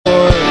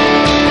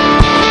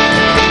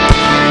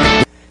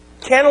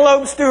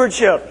Cantaloupe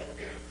stewardship.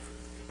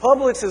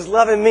 Publix is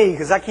loving me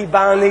because I keep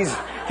buying these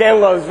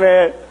cantaloupes,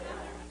 man.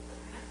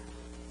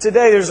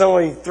 Today there's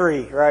only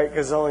 3, right?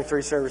 Because there's only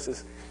 3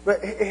 services.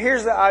 But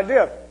here's the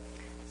idea.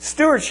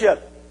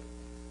 Stewardship.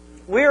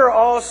 We are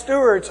all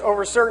stewards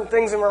over certain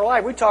things in our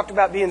life. We talked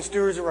about being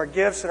stewards of our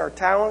gifts and our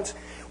talents.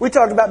 We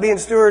talked about being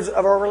stewards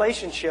of our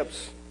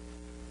relationships.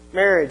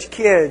 Marriage,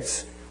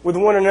 kids, with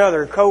one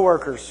another,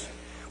 co-workers.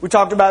 We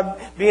talked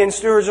about being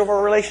stewards of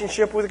our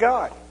relationship with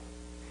God.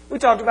 We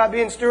talked about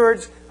being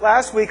stewards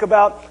last week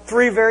about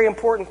 3 very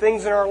important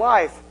things in our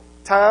life.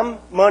 Time,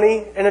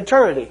 money, and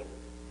eternity.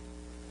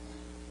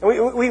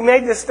 And we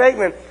made this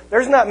statement,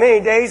 there's not many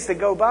days that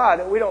go by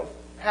that we don't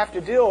have to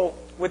deal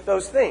with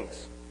those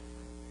things.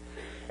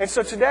 And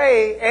so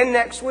today and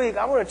next week,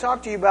 I want to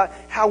talk to you about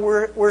how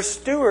we're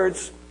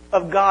stewards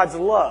of God's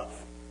love.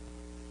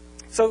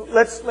 So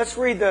let's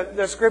read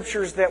the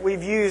scriptures that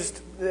we've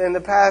used in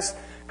the past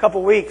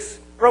couple weeks.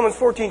 Romans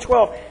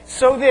 14:12.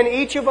 So then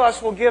each of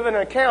us will give an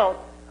account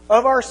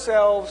of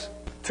ourselves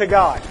to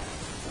God.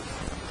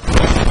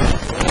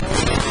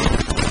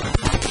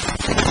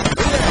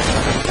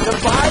 The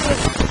Bible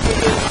is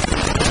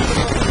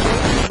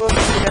a book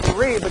you never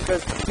read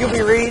because you'll be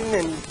reading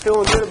and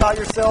feeling good about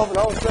yourself, and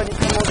all of a sudden you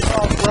come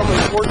across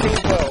Romans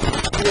 14:12.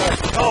 You're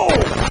like, oh!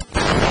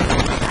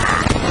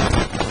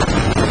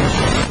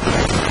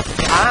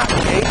 I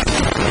hate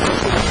you.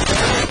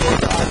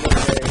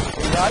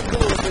 And God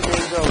goes to me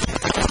and goes,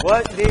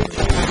 what did you do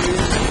with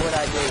what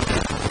I gave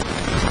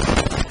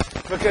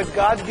you? Because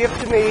God's gift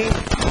to me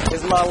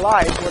is my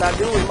life. What I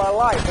do with my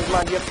life is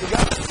my gift to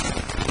God.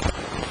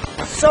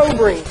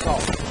 Sobering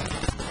thought.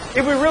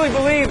 If we really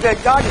believe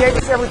that God gave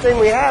us everything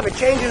we have, it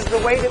changes the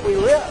way that we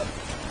live.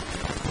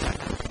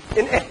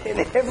 In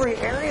every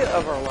area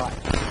of our life.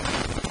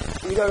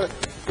 You go to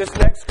this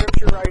next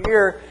scripture right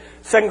here,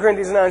 2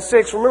 Corinthians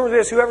 9:6. Remember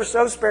this, whoever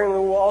sows sparingly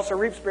will also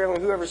reap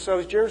sparingly. Whoever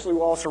sows generously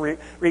will also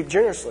reap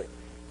generously.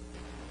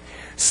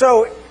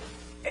 So,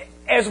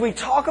 as we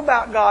talk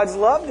about God's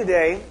love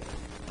today,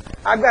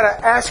 I've got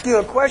to ask you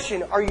a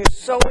question. Are you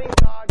sowing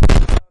God's love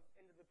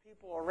into the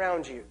people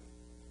around you?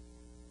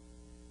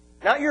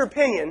 Not your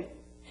opinion,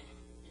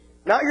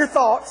 not your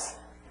thoughts,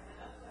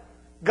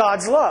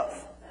 God's love.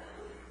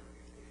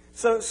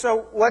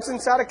 So what's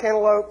inside a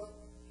cantaloupe?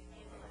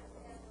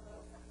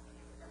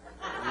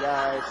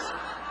 Nice.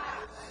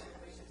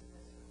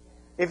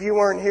 If you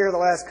weren't here the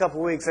last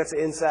couple of weeks, that's an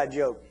inside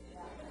joke.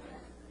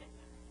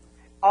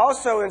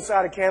 Also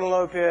inside a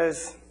cantaloupe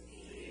is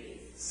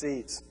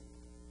seeds.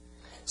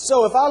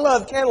 So if I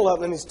love cantaloupe,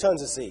 that means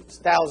tons of seeds,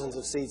 thousands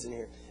of seeds in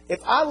here.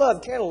 If I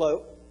love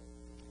cantaloupe,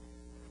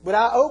 but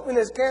I open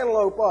this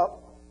cantaloupe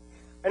up,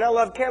 and I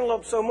love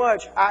cantaloupe so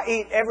much, I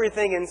eat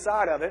everything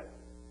inside of it,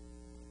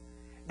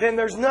 then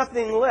there's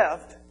nothing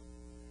left.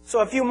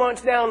 So a few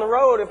months down the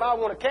road, if I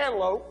want a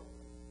cantaloupe,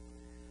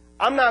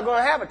 I'm not going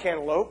to have a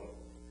cantaloupe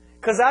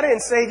because I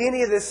didn't save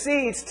any of the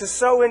seeds to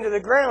sow into the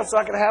ground so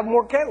I could have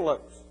more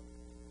cantaloupes.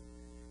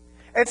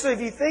 And so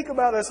if you think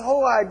about this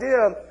whole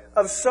idea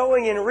of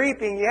sowing and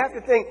reaping, you have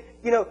to think,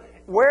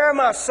 where am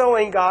I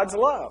sowing God's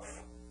love?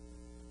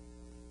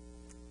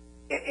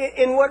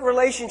 In what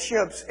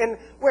relationships? And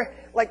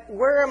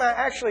where am I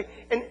actually?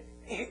 And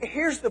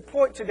here's the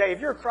point today. If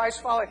you're a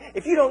Christ follower,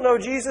 if you don't know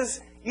Jesus,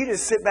 you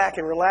just sit back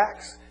and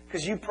relax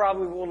because you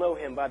probably will know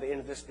Him by the end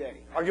of this day.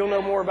 Or you'll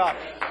know more about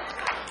Him.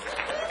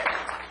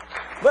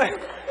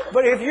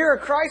 But if you're a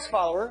Christ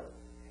follower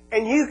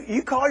and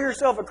you call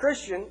yourself a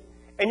Christian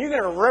and you're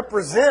going to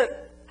represent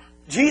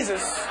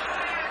Jesus,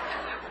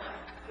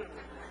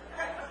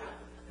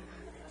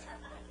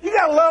 you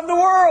got to love the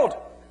world.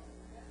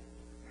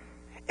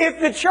 If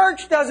the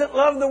church doesn't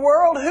love the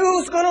world,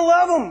 who's going to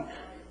love them?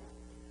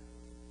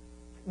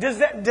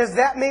 Does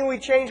that mean we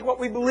change what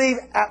we believe?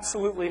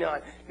 Absolutely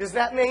not. Does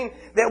that mean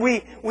that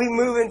we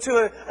move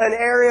into an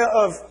area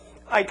of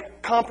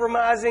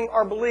compromising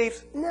our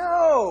beliefs?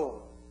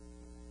 No.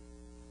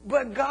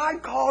 But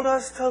God called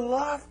us to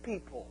love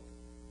people.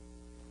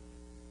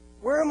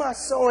 Where am I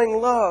sowing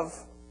love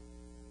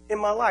in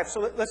my life? So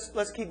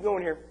let's keep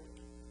going here.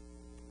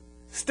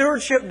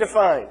 Stewardship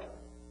defined.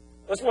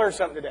 Let's learn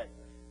something today.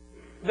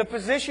 The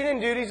position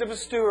and duties of a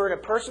steward, a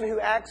person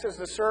who acts as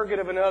the surrogate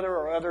of another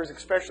or others,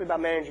 especially by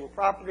managing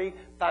property,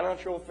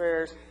 financial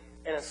affairs,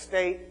 and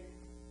estate,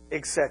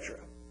 etc.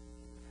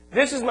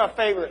 This is my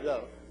favorite,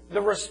 though.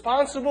 The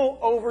responsible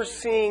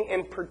overseeing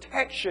and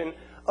protection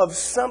of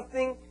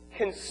something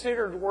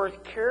considered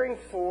worth caring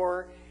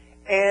for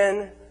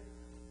and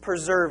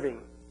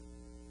preserving.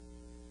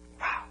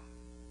 Wow.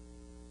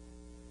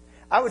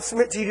 I would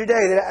submit to you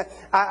today that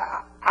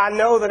I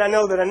know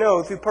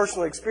through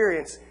personal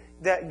experience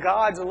that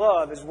God's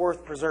love is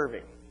worth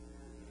preserving.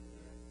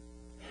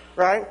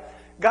 Right?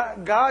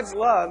 God's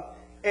love.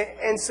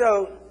 And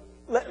so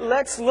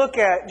let's look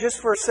at, just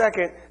for a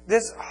second,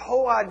 this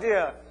whole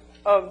idea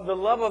of the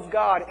love of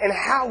God and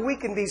how we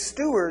can be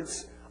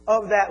stewards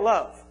of that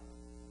love.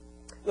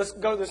 Let's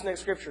go to this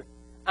next scripture.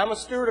 I'm a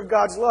steward of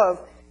God's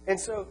love. And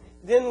so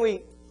then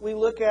we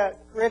look at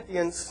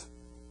Corinthians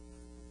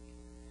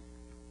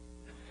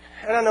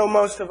And I know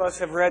most of us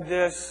have read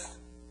this.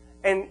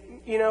 And,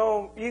 you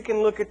know, you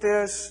can look at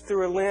this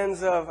through a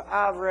lens of,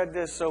 I've read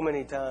this so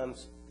many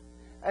times.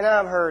 And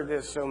I've heard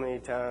this so many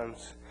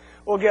times.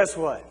 Well, guess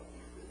what?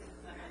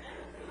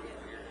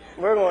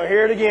 We're going to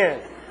hear it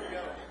again.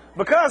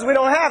 Because we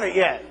don't have it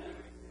yet.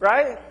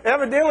 Right?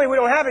 Evidently we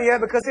don't have it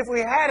yet, because if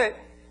we had it,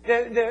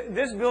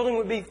 this building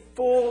would be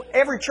full.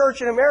 Every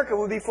church in America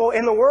would be full.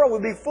 In the world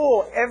would be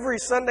full every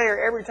Sunday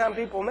or every time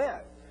people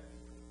met.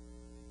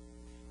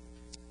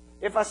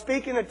 If I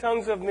speak in the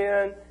tongues of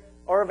men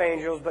or of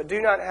angels, but do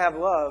not have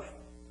love,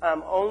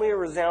 I'm only a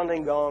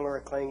resounding gong or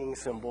a clanging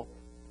cymbal.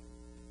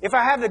 If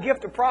I have the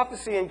gift of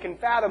prophecy and can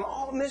fathom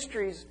all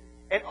mysteries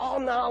and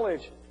all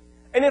knowledge,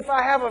 and if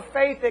I have a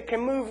faith that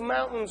can move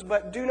mountains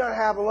but do not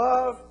have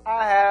love,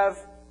 I have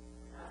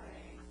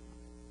nothing.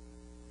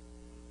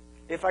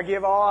 If I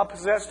give all I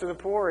possess to the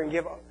poor and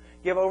give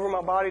over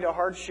my body to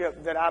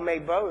hardship that I may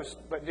boast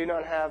but do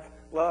not have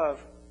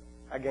love,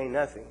 I gain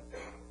nothing.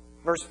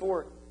 Verse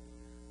 4.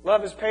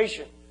 Love is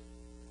patient.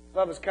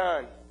 Love is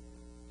kind.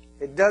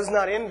 It does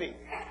not envy.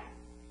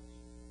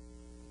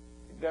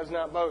 It does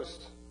not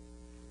boast.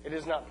 It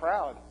is not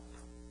proud.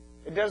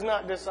 It does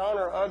not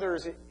dishonor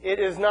others. It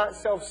is not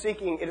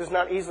self-seeking. It is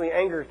not easily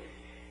angered.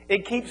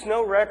 It keeps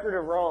no record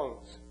of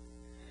wrongs.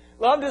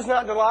 Love does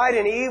not delight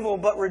in evil,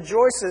 but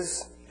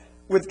rejoices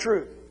with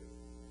truth.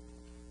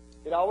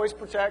 It always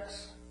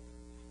protects,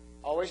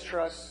 always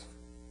trusts,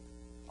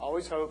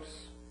 always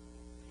hopes,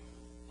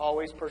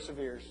 always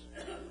perseveres.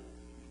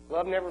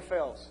 Love never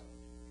fails.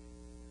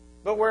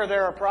 But where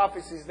there are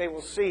prophecies, they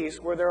will cease.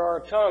 Where there are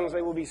tongues,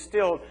 they will be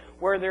stilled.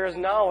 Where there is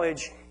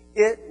knowledge,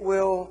 it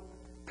will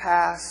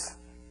pass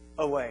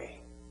away.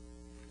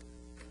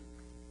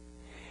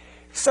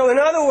 So in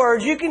other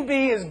words, you can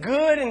be as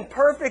good and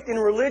perfect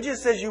and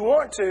religious as you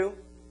want to,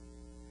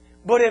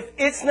 but if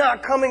it's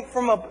not coming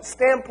from a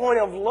standpoint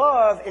of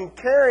love and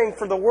caring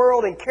for the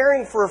world and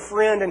caring for a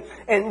friend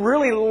and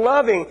really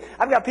loving.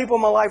 I've got people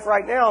in my life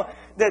right now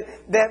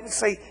that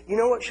say, you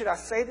know what, should I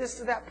say this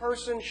to that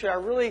person? Should I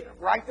really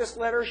write this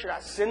letter? Should I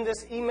send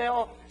this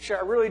email? Should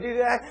I really do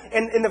that?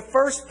 And the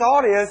first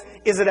thought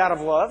is it out of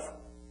love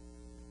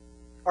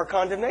or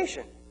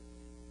condemnation?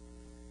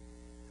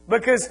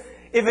 Because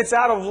if it's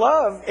out of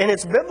love and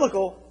it's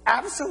biblical,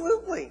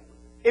 absolutely.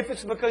 If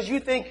it's because you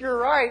think you're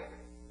right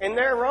and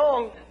they're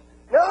wrong,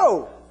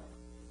 no.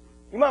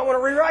 You might want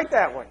to rewrite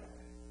that one.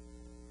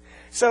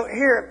 So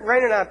here,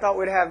 Rain and I thought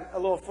we'd have a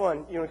little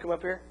fun. You want to come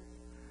up here?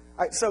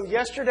 All right, so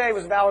yesterday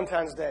was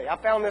Valentine's Day. I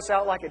found this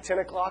out like at 10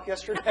 o'clock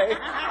yesterday.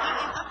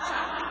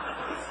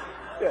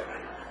 Yeah.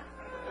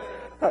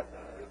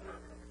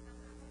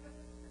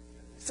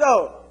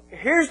 So,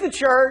 here's the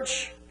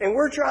church, and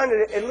we're trying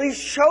to at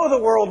least show the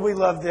world we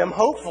love them,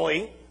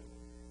 hopefully,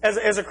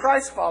 as a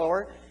Christ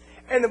follower.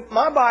 And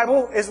my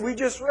Bible, as we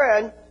just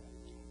read,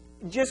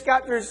 just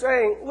got through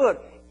saying,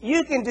 look,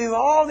 you can do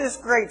all this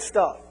great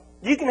stuff.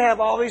 You can have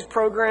all these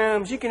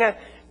programs,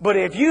 but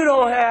if you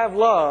don't have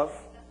love,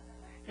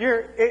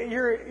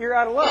 you're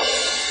out of luck.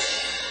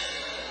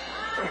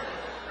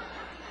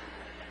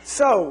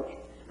 So,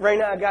 right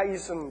now I got you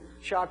some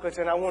chocolates,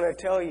 and I want to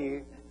tell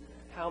you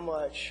how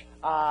much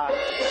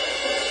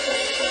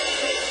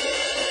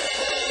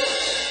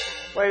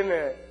Wait a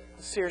minute.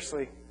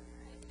 Seriously,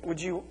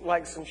 would you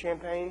like some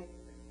champagne?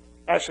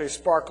 Actually,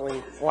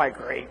 sparkling white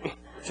grape.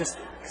 Just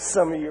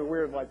some of you are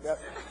weird like that.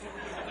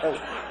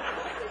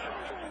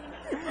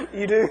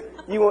 You do?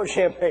 You want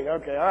champagne?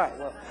 Okay, all right.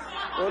 Well,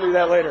 we'll do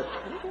that later.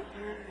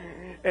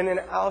 And then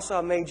also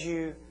I made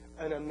you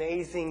an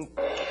amazing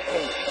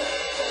cake.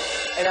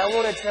 And I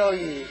want to tell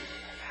you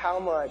how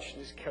much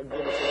this cake, how much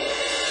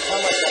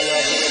I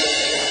love you.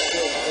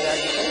 And I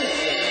just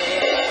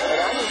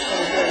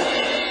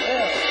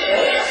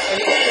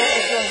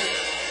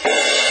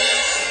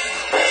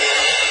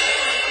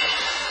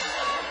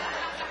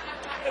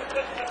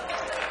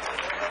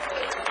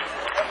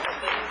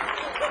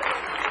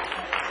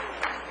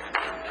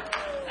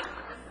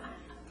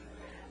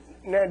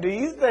Now, do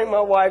you think my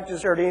wife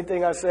just heard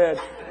anything I said?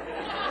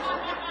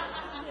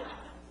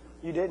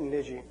 You didn't,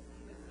 did you?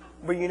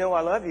 But you know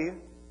I love you.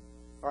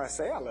 Or I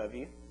say I love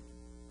you.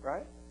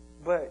 Right?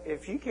 But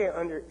if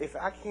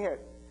I can't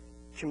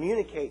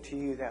communicate to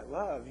you that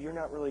love, you're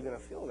not really going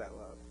to feel that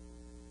love.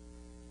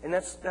 And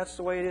that's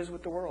the way it is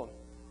with the world.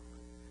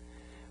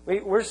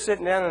 We're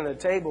sitting down at a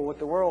table with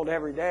the world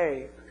every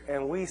day,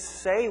 and we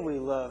say we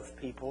love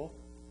people,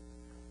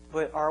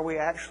 but are we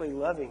actually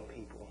loving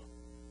people?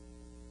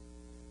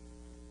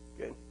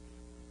 Good.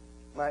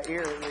 My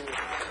ear.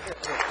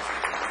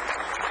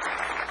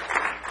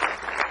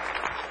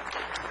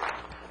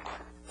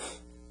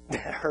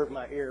 That hurt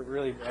my ear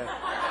really bad.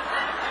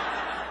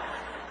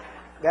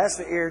 That's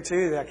the ear,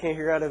 too, that I can't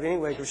hear out of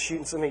anyway because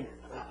shooting something.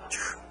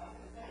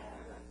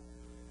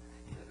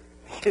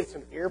 Get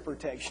some ear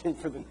protection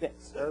for the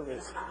next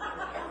service.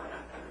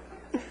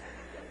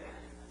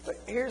 But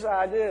here's the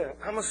idea.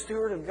 I'm a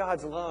steward of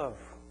God's love.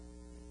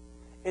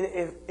 And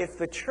if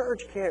the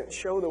church can't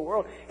show the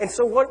world... And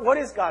so what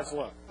is God's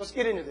love? Let's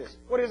get into this.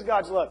 What is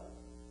God's love?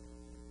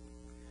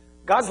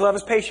 God's love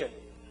is patient.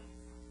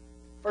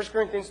 1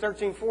 Corinthians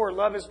 13:4,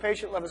 love is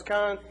patient, love is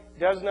kind,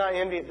 does not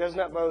envy, it does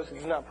not boast, it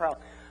is not proud.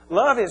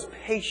 Love is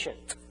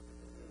patient.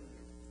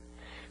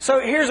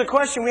 So here's a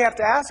question we have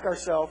to ask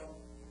ourselves.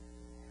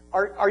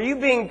 Are you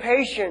being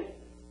patient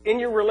in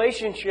your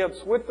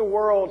relationships with the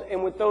world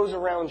and with those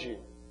around you?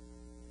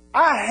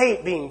 I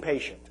hate being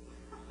patient.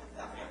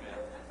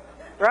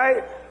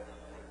 Right?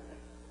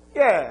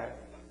 Yeah.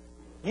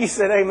 You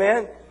said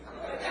amen.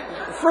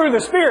 Fruit of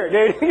the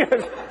Spirit,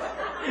 dude.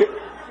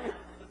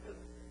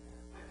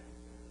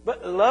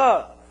 But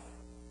love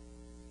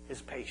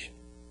is patient.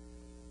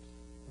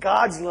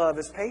 God's love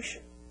is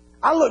patient.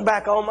 I look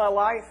back on my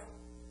life,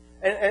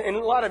 and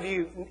a lot of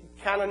you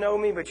kind of know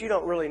me, but you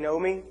don't really know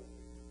me.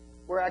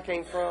 Where I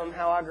came from,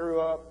 how I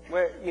grew up,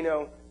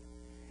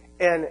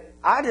 and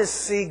I just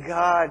see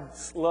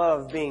God's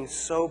love being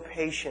so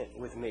patient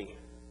with me.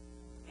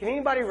 Can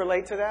anybody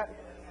relate to that?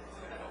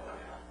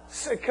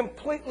 So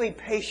completely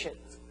patient.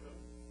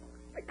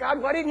 Like,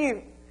 God, why didn't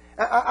you...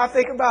 I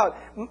think about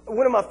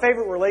one of my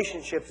favorite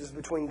relationships is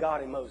between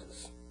God and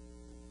Moses.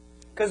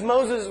 Because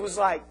Moses was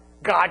like,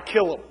 God,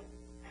 kill him.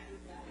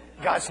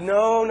 God said,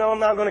 no, I'm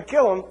not going to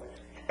kill him.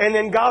 And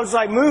then God was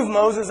like, move,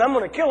 Moses, I'm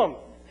going to kill him.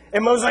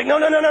 And Moses was like, no,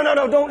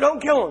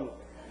 don't kill him.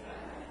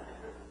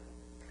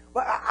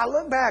 But I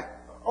look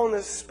back on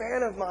the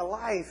span of my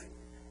life,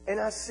 and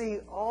I see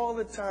all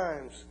the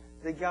times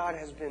that God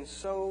has been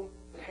so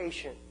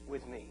patient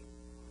with me.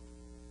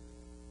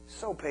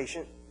 So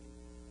patient.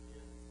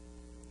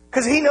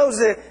 Because He knows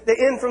the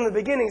end from the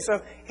beginning.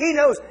 So He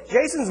knows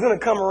Jason's going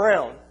to come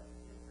around.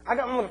 I'm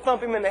going to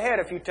thump him in the head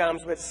a few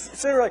times, but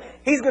sooner or later,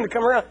 he's going to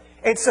come around.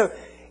 And so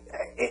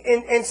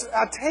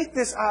I take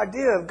this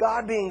idea of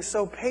God being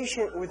so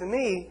patient with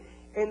me,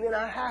 and then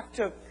I have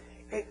to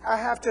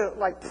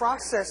like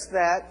process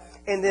that,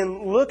 and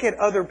then look at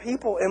other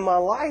people in my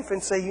life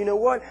and say, you know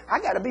what? I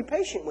got to be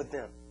patient with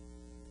them.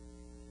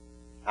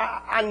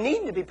 I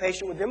need to be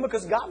patient with them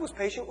because God was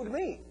patient with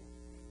me.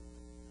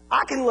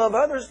 I can love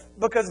others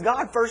because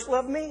God first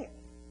loved me.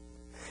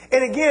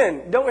 And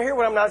again, don't hear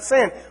what I'm not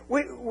saying.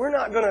 We're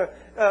not going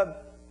to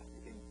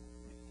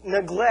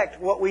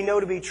neglect what we know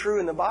to be true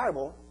in the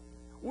Bible.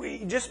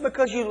 Just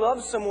because you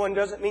love someone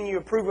doesn't mean you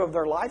approve of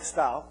their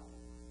lifestyle.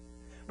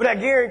 But I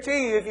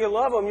guarantee you, if you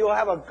love them, you'll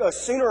have a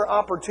sooner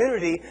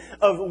opportunity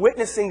of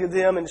witnessing to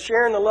them and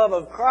sharing the love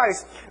of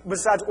Christ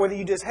besides whether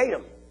you just hate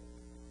them.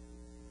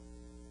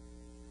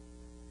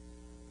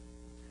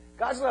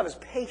 God's love is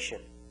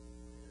patient.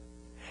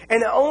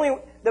 And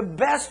the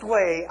best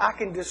way I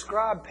can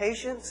describe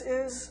patience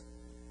is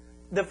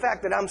the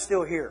fact that I'm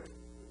still here.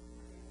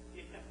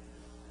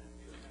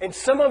 And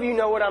some of you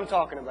know what I'm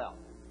talking about.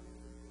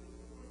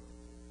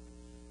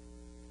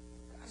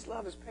 God's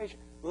love is patient.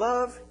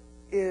 Love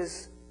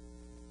is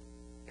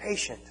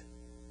patient.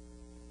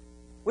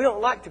 We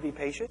don't like to be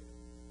patient.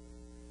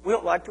 We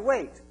don't like to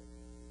wait.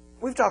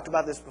 We've talked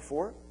about this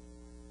before.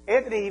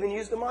 Anthony even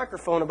used the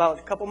microphone about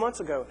a couple months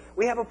ago.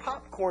 We have a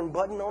popcorn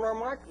button on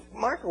our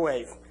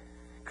microwave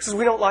because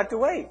we don't like to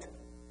wait.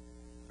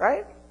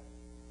 Right?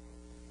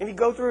 If you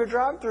go through a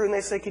drive-thru and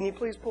they say, can you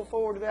please pull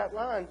forward to that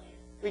line?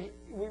 We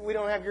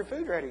don't have your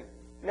food ready.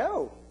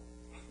 No.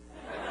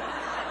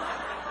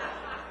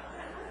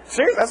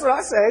 Seriously, that's what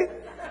I say.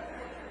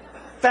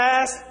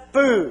 Fast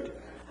food.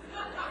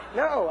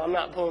 No, I'm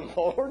not pulling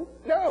forward.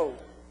 No.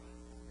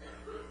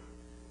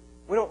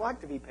 We don't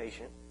like to be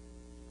patient.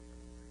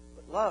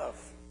 But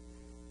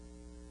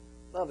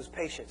love is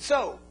patient.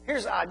 So,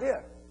 here's the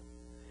idea.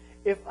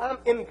 If I'm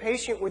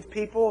impatient with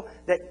people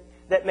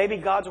that maybe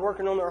God's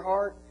working on their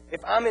heart,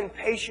 if I'm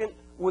impatient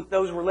with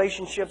those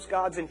relationships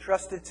God's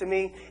entrusted to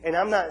me, and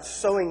I'm not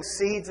sowing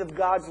seeds of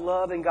God's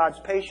love and God's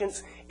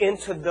patience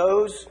into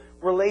those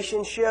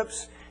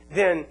relationships,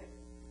 then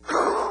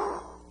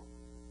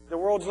the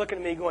world's looking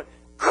at me going,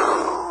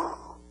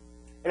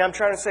 and I'm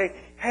trying to say,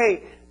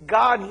 hey,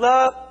 God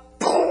love,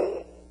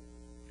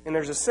 and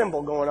there's a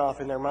symbol going off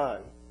in their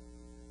mind.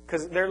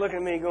 Because they're looking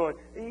at me going,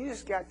 you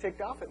just got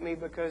ticked off at me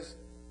because...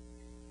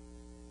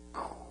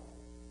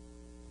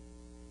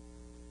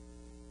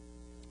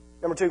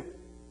 Number 2.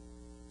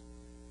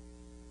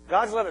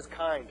 God's love is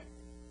kind.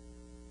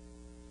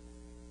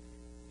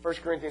 1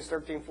 Corinthians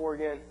 13:4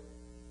 again.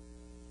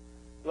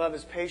 Love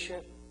is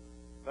patient.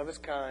 Love is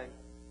kind.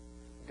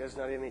 It does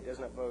not envy. It does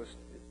not boast.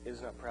 It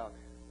is not proud.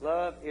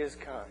 Love is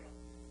kind.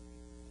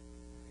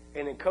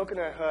 And in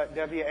Coconut Hut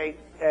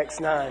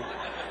W8X9,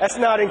 that's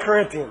not in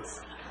Corinthians.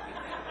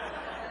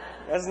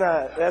 That's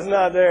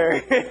not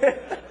there.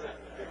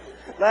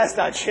 Last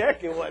I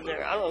checked, it wasn't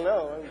there. I don't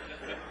know.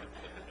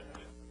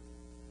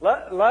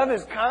 Love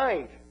is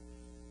kind.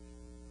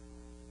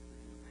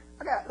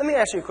 Let me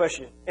ask you a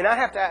question. And I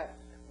have to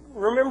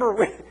remember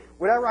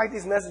when I write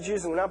these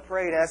messages and when I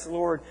pray and ask the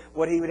Lord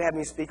what He would have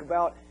me speak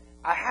about,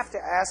 I have to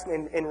ask,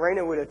 and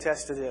Raina would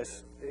attest to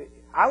this,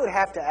 I would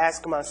have to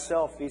ask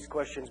myself these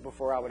questions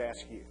before I would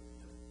ask you.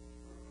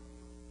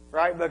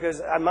 Right?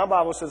 Because my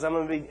Bible says I'm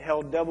going to be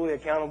held doubly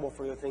accountable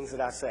for the things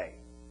that I say.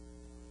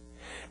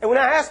 And when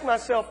I ask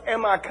myself,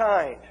 am I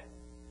kind?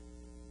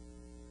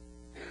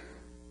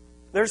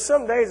 There's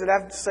some days that I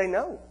have to say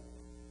no.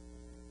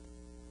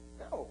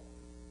 No.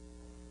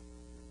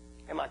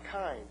 Am I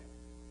kind?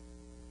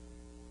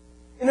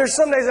 And there's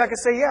some days I can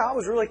say, yeah, I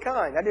was really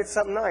kind. I did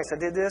something nice. I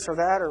did this or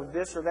that,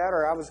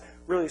 or I was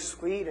really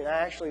sweet and I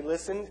actually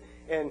listened.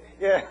 And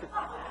yeah,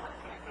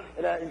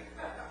 and I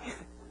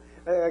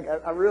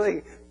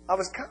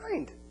was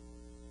kind.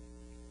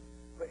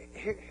 But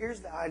here's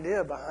the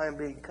idea behind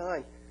being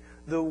kind.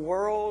 The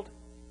world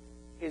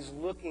is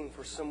looking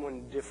for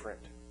someone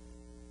different.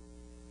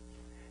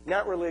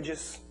 Not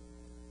religious,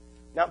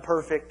 not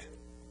perfect.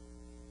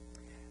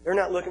 They're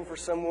not looking for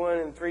someone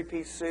in a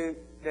three-piece suit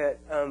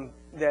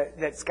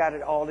that's got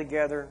it all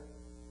together.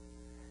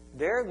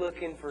 They're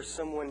looking for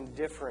someone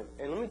different.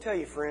 And let me tell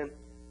you, friend,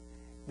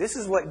 this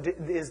is what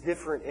is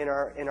different in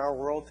our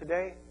world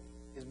today,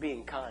 is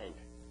being kind.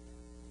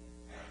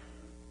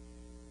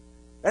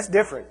 That's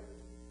different.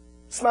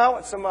 Smile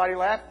at somebody,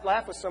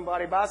 laugh with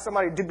somebody, buy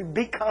somebody,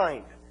 be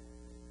kind.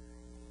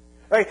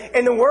 Right?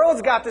 And the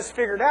world's got this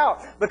figured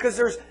out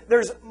because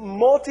there's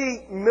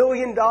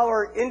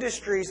multi-million-dollar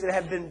industries that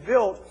have been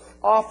built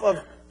off of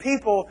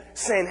people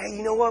saying, hey,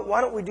 you know what?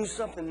 Why don't we do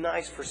something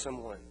nice for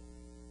someone?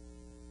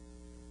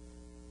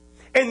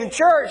 In the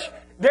church,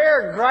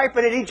 they're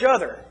griping at each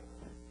other.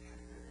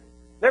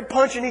 They're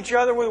punching each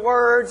other with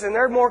words, and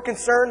they're more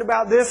concerned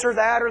about this or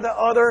that or the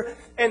other.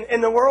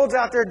 And the world's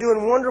out there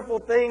doing wonderful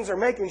things. They're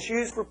making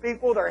shoes for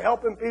people. They're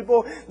helping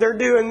people. They're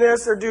doing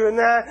this. They're doing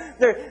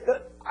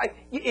that.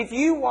 If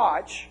you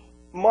watch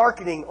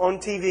marketing on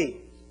TV,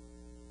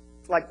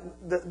 like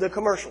the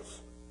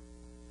commercials,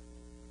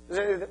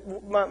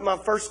 my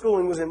first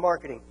schooling was in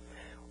marketing.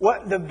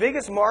 The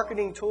biggest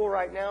marketing tool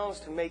right now is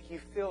to make you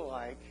feel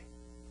like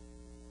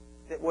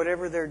that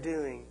whatever they're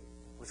doing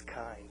was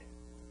kind.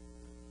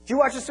 Did you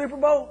watch the Super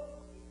Bowl?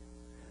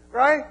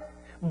 Right?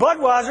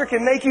 Budweiser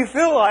can make you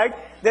feel like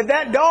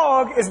that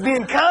dog is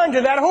being kind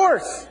to that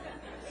horse.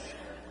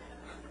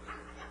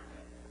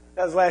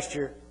 That was last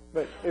year.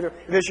 But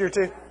this year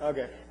too?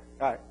 Okay.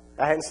 All right.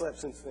 I hadn't slept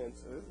since then,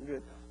 so this is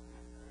good.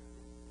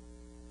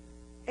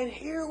 And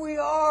here we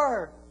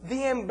are,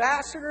 the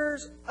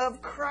ambassadors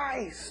of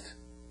Christ.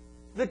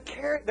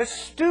 The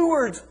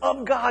stewards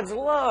of God's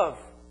love.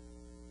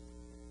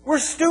 We're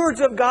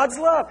stewards of God's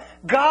love.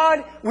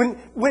 God,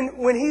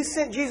 when He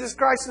sent Jesus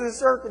Christ to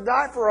this earth to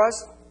die for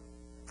us,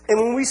 and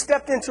when we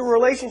stepped into a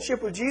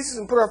relationship with Jesus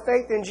and put our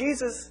faith in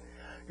Jesus,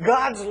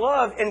 God's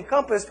love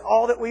encompassed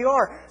all that we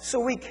are. So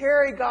we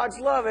carry God's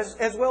love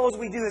as well as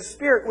we do His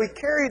Spirit. We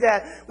carry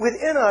that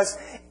within us.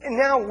 And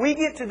now we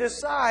get to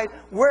decide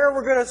where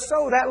we're going to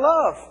sow that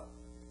love.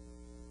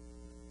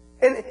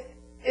 And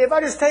if I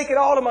just take it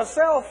all to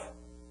myself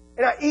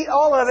and I eat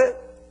all of it,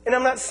 and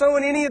I'm not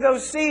sowing any of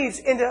those seeds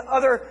into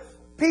other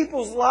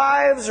people's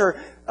lives or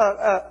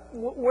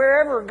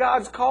wherever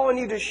God's calling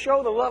you to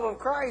show the love of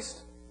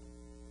Christ,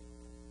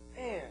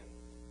 man,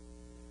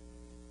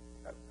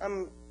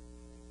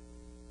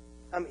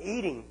 I'm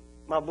eating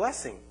my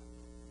blessing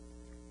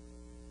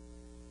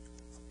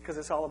because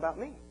it's all about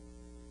me.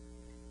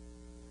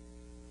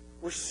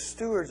 We're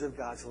stewards of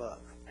God's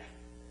love.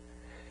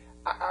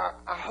 I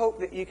hope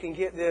that you can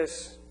get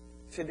this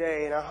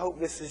today, and I hope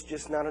this is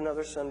just not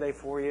another Sunday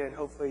for you, and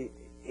hopefully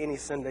any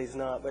Sunday's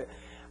not, but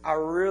I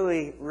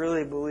really,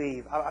 really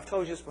believe, I've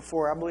told you this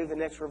before, I believe the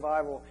next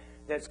revival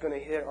that's going to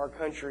hit our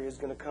country is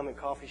going to come in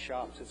coffee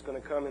shops, it's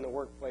going to come in the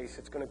workplace,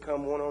 it's going to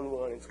come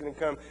one-on-one, it's going to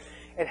come.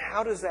 And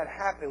how does that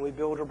happen? We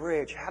build a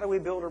bridge. How do we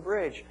build a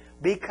bridge?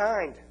 Be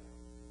kind.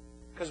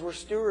 Because we're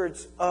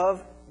stewards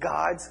of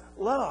God's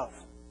love.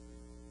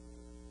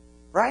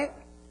 Right?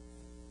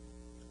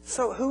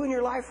 So who in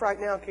your life right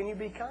now can you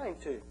be kind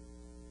to?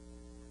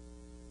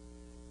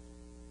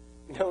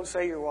 Don't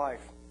say your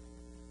wife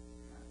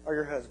or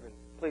your husband.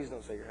 Please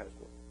don't say your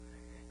husband.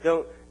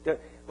 Don't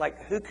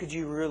who could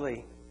you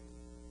really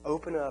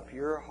open up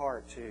your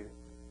heart to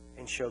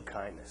and show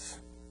kindness?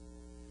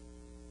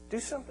 Do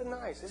something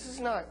nice. This is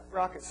not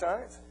rocket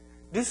science.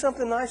 Do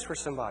something nice for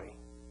somebody.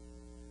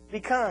 Be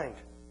kind.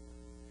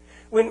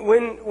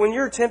 When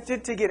you're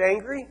tempted to get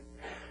angry,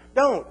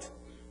 don't.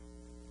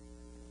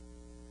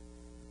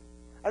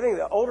 I think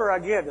the older I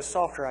get, the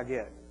softer I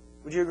get.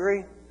 Would you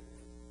agree?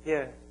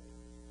 Yeah.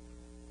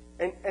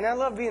 And I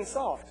love being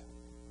soft.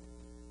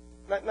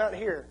 Not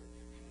here.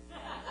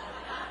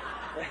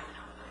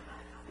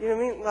 You know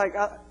what I mean? Like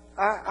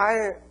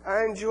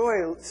I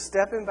enjoy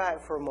stepping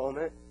back for a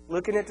moment,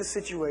 looking at the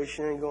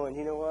situation and going,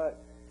 you know what?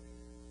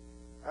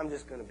 I'm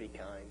just going to be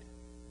kind.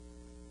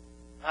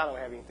 I don't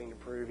have anything to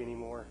prove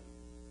anymore.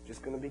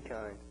 Just going to be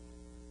kind.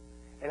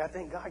 And I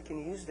think God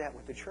can use that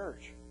with the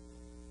church.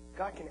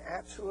 God can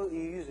absolutely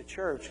use a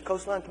church,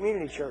 Coastline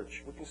Community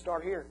Church. We can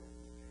start here.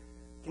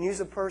 Can use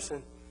a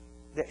person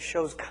that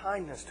shows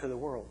kindness to the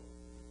world.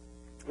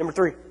 Number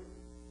 3.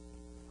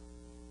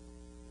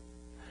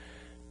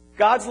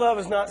 God's love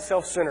is not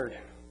self-centered.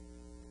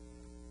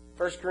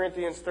 1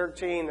 Corinthians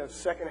 13, the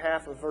second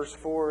half of verse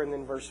 4 and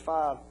then verse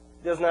 5.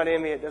 It does not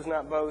envy, it does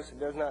not boast,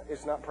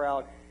 it's not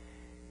proud.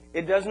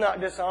 It does not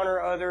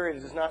dishonor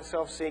others, it is not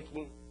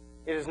self-seeking.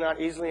 It is not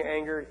easily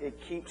angered. It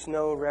keeps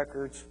no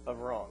records of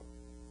wrong.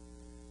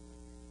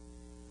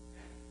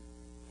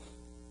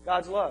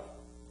 God's love.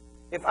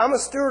 If I'm a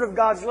steward of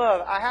God's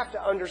love, I have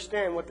to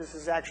understand what this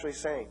is actually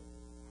saying.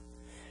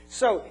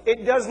 So,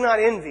 it does not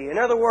envy. In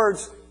other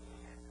words,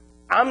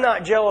 I'm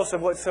not jealous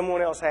of what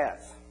someone else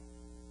has.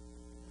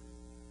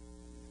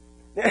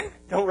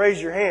 Don't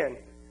raise your hand.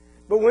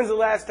 But when's the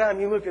last time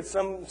you looked at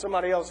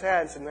somebody else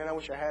had and said, man, I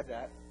wish I had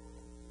that?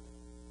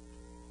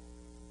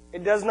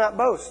 It does not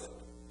boast.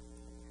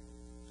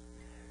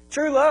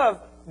 True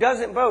love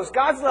doesn't boast.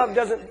 God's love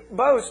doesn't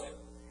boast.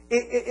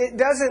 It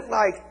doesn't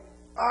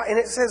and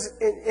it says,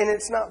 and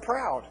it's not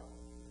proud.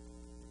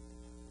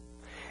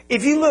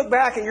 If you look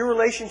back at your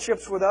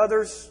relationships with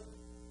others,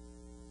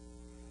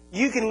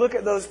 you can look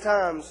at those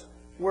times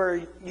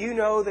where you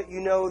know that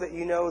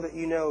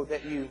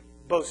you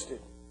boasted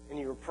and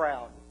you were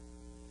proud.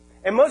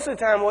 And most of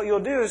the time what you'll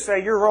do is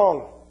say, you're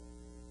wrong.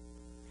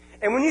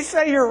 And when you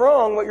say you're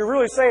wrong, what you're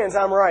really saying is,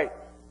 I'm right.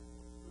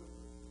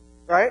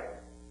 Right?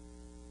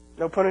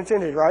 No pun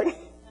intended, right?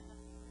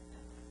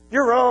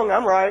 You're wrong,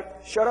 I'm right.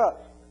 Shut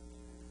up.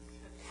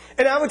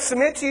 And I would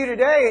submit to you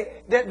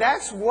today that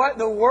that's what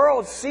the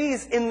world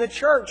sees in the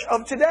church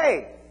of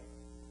today.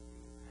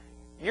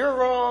 You're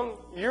wrong,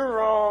 you're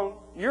wrong,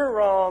 you're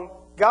wrong.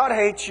 God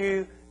hates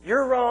you.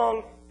 You're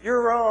wrong,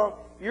 you're wrong,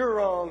 you're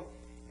wrong.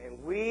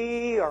 And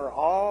we are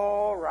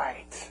all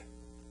right.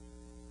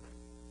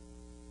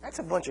 That's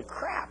a bunch of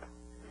crap.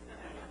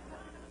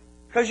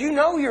 Because you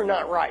know you're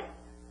not right.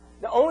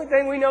 The only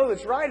thing we know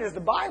that's right is the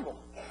Bible.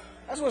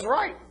 That's what's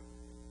right.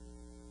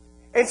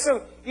 And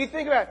so you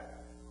think about it.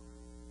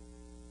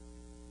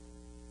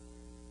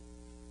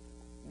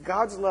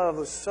 God's love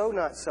was so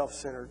not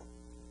self-centered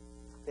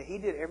that He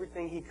did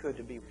everything He could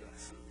to be with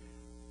us.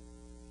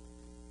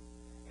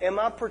 Am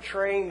I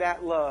portraying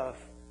that love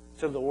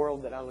to the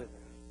world that I live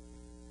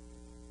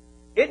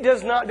in? It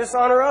does not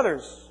dishonor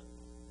others.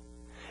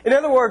 In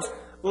other words,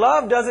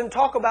 love doesn't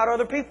talk about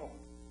other people.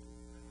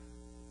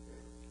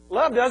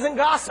 Love doesn't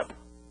gossip.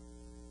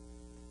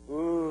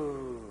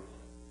 Ooh.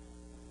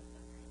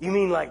 You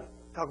mean like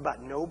talk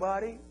about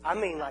nobody? I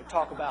mean like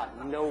talk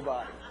about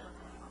nobody.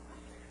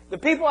 The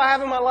people I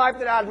have in my life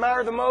that I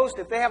admire the most,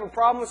 if they have a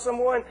problem with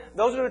someone,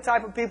 those are the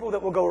type of people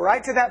that will go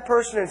right to that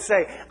person and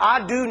say,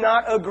 I do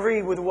not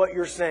agree with what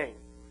you're saying.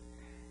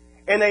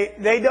 And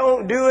they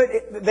don't do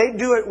it, they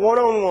do it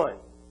one-on-one.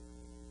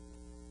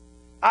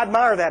 I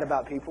admire that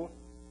about people.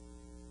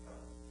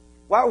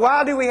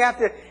 Why do we have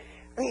to...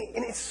 I mean,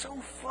 and it's so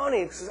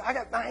funny, because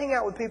I hang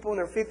out with people in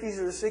their 50s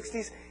or their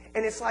 60s,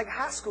 and it's like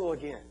high school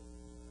again.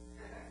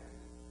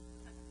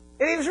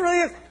 And it was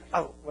really...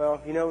 Oh, well,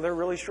 you know, they're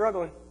really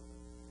struggling.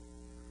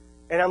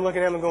 And I'm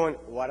looking at them and going,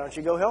 why don't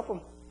you go help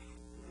them?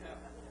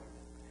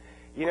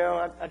 You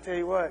know, I tell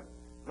you what,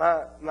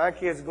 my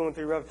kid's going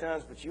through rough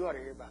times, but you ought to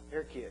hear about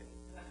their kid.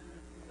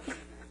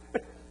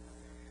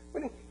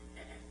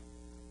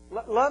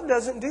 Love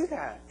doesn't do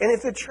that. And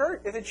if the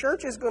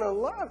church is going to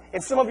love,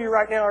 and some of you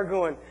right now are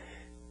going,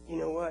 you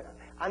know what?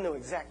 I know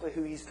exactly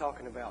who he's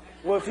talking about.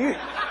 Well, if you...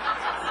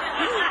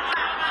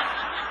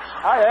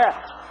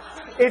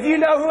 If you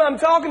know who I'm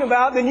talking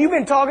about, then you've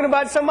been talking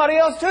about somebody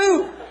else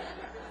too.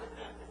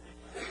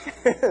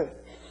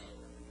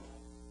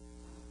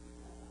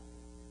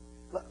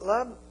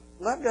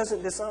 Love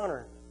doesn't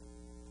dishonor.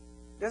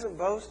 It doesn't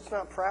boast. It's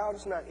not proud.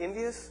 It's not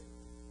envious.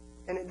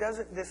 And it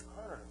doesn't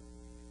dishonor.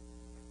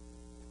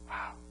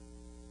 Wow.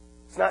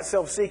 It's not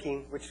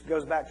self-seeking, which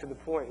goes back to the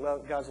point.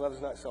 God's love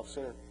is not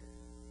self-centered.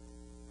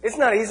 It's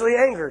not easily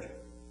angered.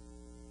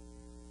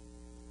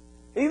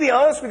 Can you be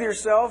honest with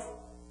yourself?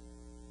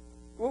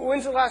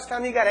 When's the last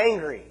time you got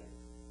angry?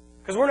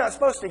 Because we're not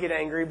supposed to get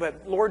angry,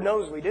 but Lord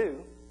knows we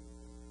do.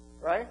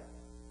 Right?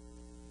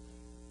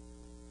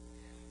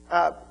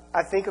 I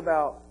think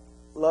about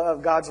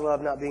love, God's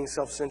love not being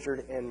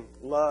self-centered, and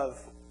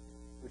love,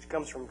 which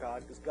comes from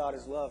God, because God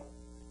is love.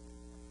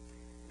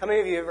 How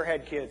many of you ever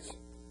had kids?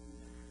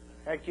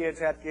 Had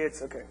kids?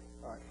 Okay.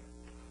 All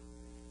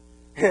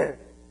right.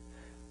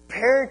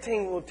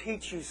 Parenting will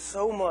teach you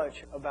so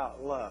much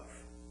about love,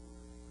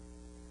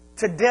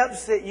 to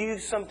depths that you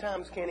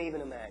sometimes can't even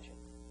imagine.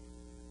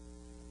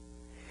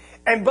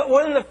 But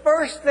one of the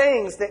first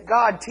things that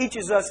God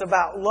teaches us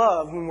about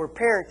love when we're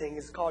parenting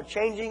is called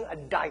changing a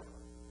diaper.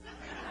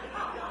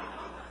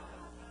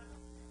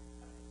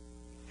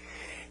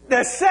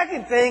 The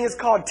second thing is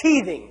called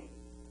teething.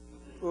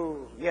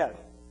 Ooh, yeah.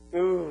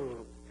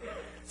 Ooh.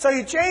 So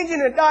you're changing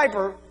a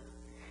diaper,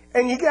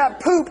 and you got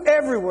poop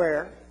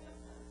everywhere,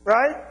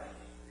 right?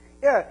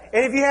 Yeah.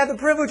 And if you have the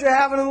privilege of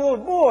having a little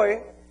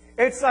boy,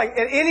 it's like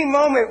at any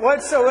moment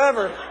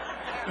whatsoever,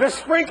 the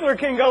sprinkler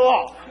can go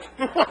off.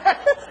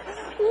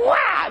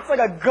 Wow! It's like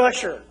a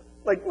gusher.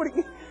 Like, what?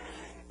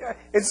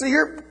 And so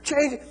you're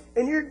changing,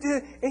 and you're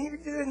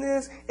doing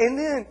this, and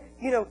then,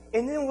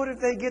 and then what if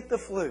they get the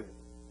flu?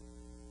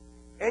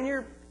 And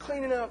you're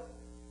cleaning up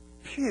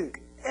puke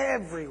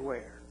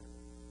everywhere.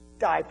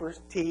 Diapers,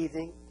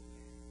 teething.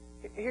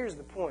 Here's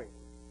the point.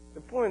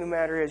 The point of the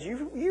matter is,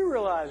 you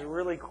realize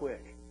really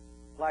quick,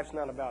 life's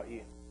not about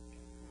you.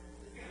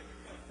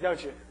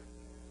 don't you?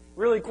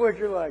 Really quick,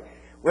 you're like,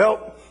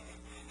 well,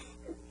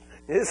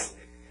 this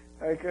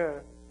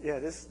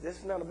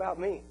is not about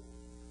me.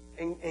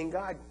 And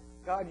God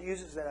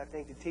uses that, I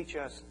think, to teach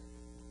us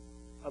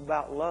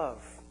about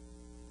love.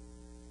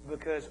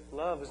 Because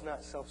love is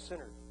not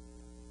self-centered.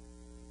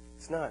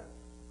 It's not.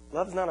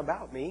 Love's not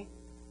about me.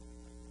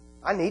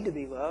 I need to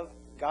be loved.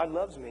 God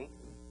loves me.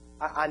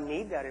 I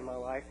need that in my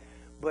life.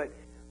 But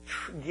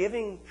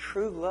giving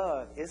true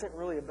love isn't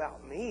really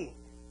about me.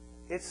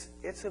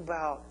 It's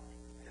about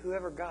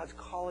whoever God's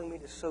calling me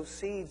to sow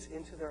seeds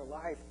into their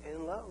life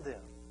and love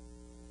them.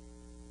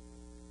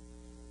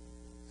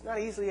 It's not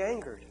easily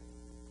angered.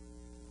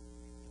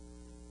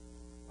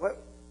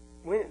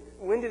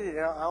 When did it,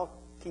 and I'll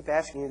keep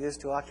asking you this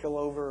till I kill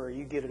over or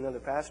you get another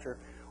pastor.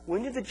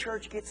 When did the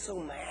church get so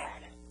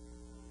mad?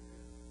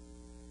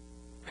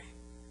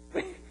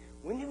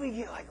 When did we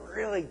get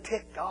really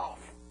ticked off?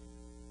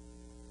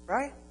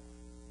 Right?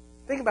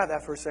 Think about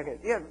that for a second.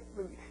 Yeah,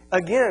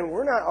 again,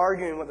 we're not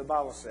arguing what the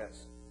Bible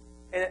says.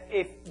 And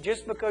if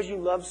just because you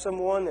love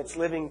someone that's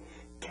living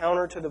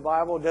counter to the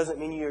Bible doesn't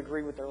mean you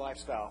agree with their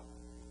lifestyle.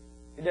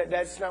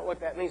 That's not what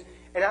that means.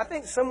 And I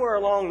think somewhere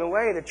along the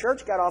way, the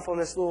church got off on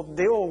this little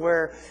deal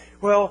where,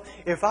 well,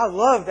 if I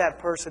love that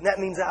person, that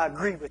means I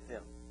agree with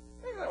them.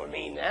 I don't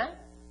mean that.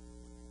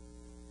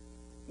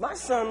 My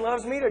son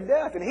loves me to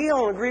death, and he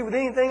don't agree with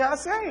anything I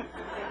say.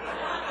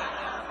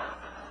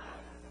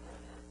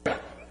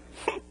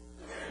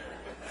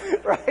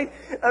 Right?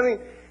 I mean,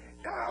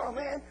 oh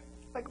man,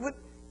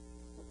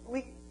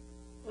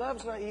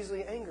 love's not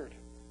easily angered.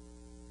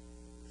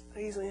 It's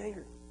not easily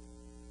angered.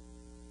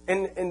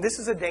 And this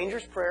is a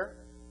dangerous prayer.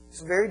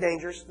 It's very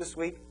dangerous this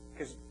week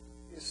because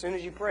as soon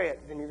as you pray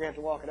it, then you're going to have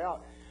to walk it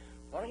out.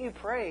 Why don't you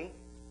pray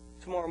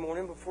tomorrow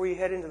morning before you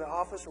head into the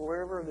office or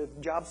wherever, the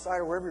job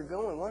site or wherever you're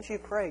going? Why don't you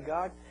pray,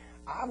 God,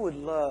 I would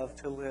love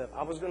to live.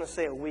 I was going to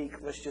say a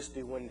week. Let's just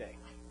do one day.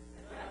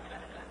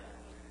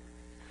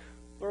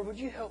 Lord, would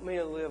you help me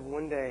to live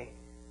one day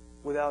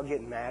without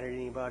getting mad at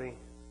anybody,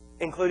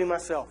 including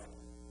myself?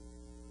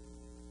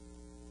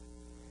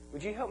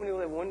 Would you help me to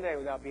live one day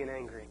without being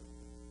angry?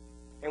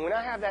 And when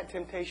I have that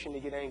temptation to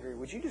get angry,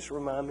 would you just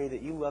remind me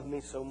that you love me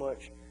so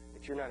much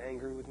that you're not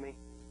angry with me?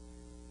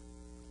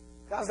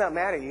 God's not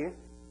mad at you.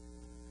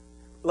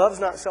 Love's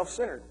not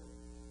self-centered.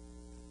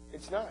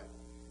 It's not.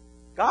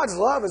 God's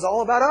love is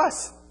all about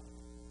us.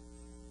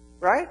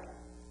 Right?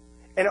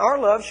 And our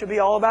love should be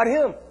all about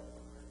Him.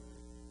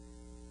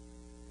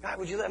 God,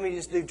 would you let me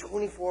just do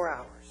 24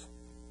 hours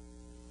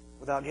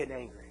without getting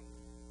angry?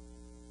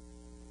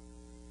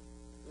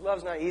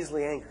 Love's not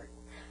easily angered.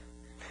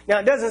 Now,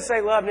 it doesn't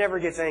say love never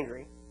gets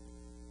angry.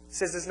 It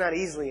says it's not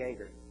easily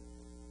angered.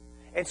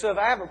 And so if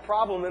I have a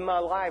problem in my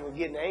life with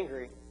getting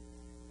angry,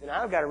 then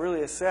I've got to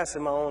really assess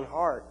in my own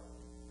heart.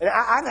 And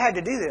I've had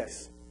to do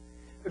this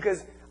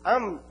because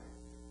I'm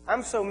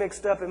so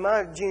mixed up in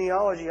my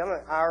genealogy. I'm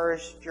an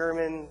Irish,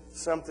 German,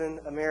 something,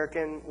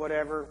 American,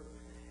 whatever.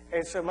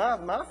 And so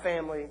my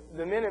family,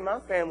 the men in my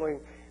family,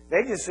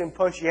 they just didn't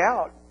punch you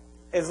out.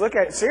 Is look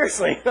at it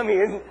seriously. I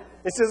mean,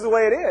 it's just the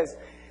way it is.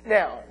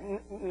 Now,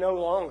 no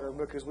longer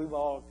because we've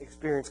all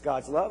experienced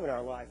God's love in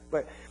our life.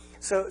 But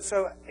so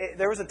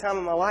there was a time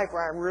in my life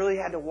where I really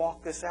had to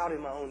walk this out in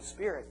my own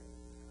spirit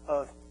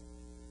of,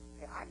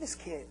 hey,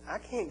 I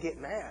can't get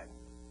mad.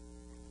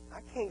 I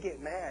can't get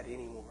mad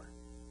anymore.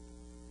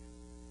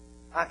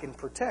 I can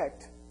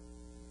protect,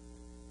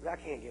 but I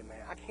can't get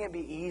mad. I can't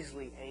be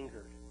easily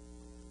angered.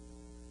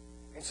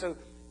 And so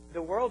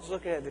the world's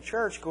looking at the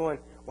church going,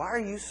 why are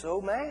you so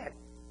mad?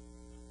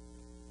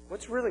 Why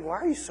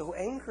are you so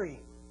angry?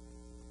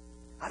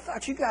 I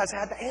thought you guys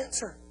had the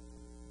answer.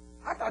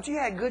 I thought you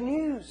had good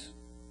news.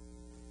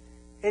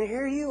 And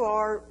here you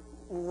are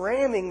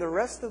ramming the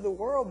rest of the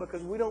world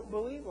because we don't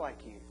believe like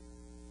you.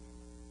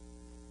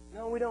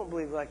 No, we don't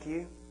believe like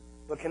you.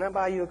 But can I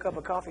buy you a cup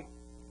of coffee?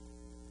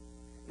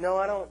 No,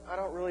 I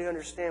don't really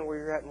understand where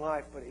you're at in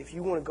life, but if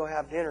you want to go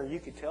have dinner, you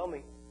could tell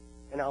me,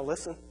 and I'll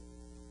listen.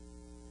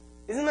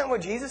 Isn't that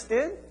what Jesus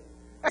did?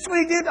 That's what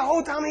He did the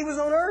whole time He was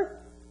on earth.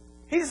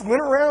 He just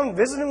went around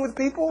visiting with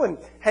people and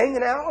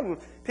hanging out and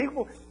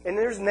people. And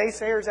there's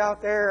naysayers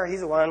out there.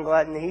 He's a wine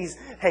glutton. He's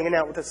hanging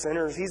out with the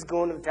sinners. He's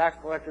going to the tax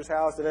collector's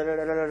house. Da, da, da,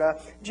 da, da, da.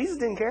 Jesus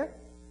didn't care.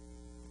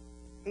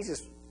 He's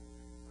just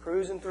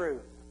cruising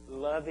through,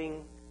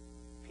 loving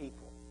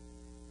people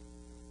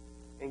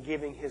and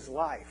giving His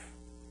life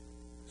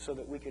so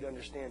that we could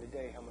understand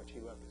today how much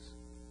He loved us.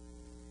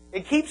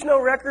 It keeps no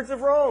records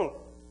of wrong.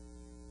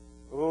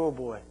 Oh,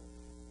 boy.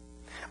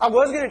 I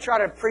was going to try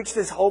to preach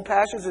this whole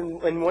passage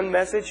in one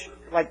message,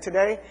 like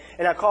today.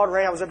 And I called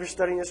Raina. I was up here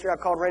studying yesterday. I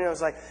called Raina. I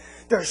was like,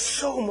 there's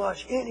so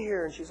much in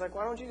here. And she's like,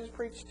 why don't you just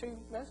preach 2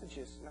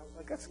 messages? And I was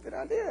like, that's a good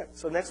idea.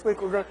 So next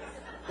week we're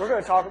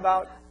going to talk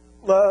about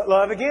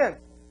love again.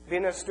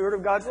 Being a steward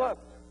of God's love.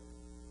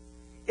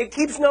 It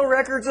keeps no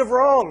records of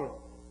wrong.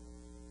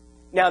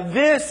 Now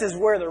this is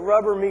where the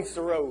rubber meets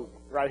the road.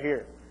 Right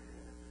here.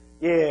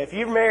 Yeah, if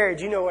you're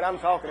married, you know what I'm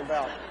talking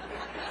about.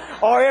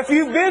 Or if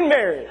you've been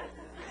married.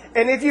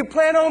 And if you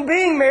plan on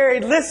being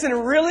married, listen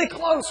really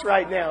close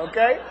right now,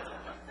 okay?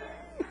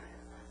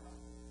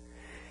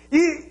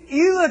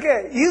 You look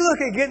at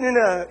getting in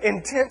an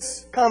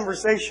intense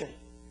conversation.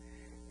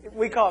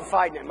 We call it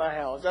fighting at my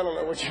house. I don't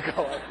know what you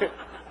call it.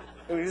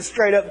 We just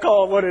straight up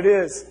call it what it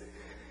is.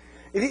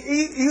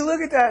 You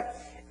look at that,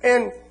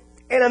 and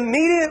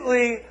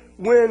immediately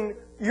when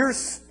your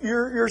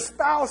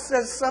spouse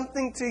says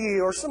something to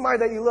you, or somebody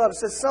that you love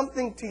says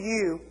something to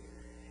you,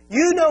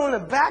 you know in the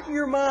back of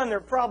your mind they're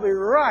probably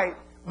right,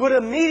 but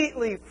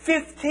immediately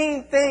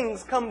 15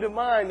 things come to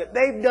mind that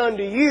they've done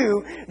to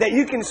you that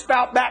you can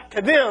spout back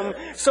to them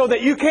so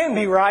that you can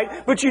be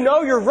right, but you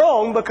know you're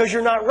wrong because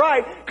you're not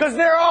right, because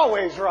they're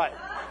always right.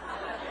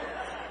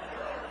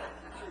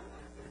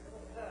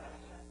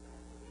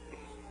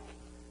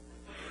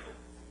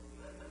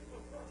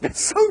 It's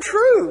so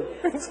true.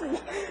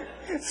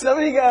 Some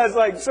of you guys,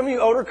 some of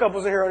you older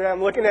couples in here right now,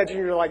 I'm looking at you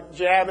and you're like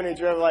jabbing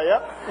each other like,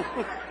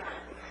 yep.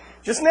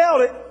 Just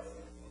nailed it.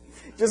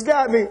 Just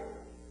got me.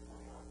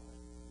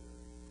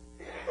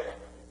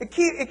 It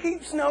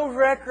keeps no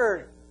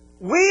record.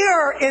 We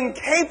are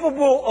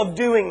incapable of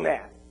doing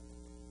that.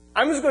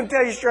 I'm just going to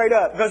tell you straight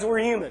up because we're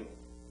human.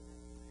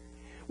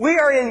 We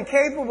are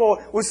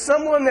incapable with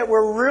someone that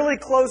we're really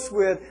close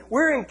with.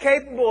 We're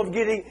incapable of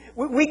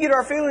we get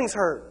our feelings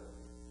hurt.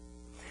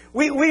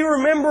 We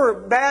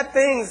remember bad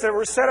things that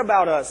were said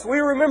about us. We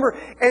remember,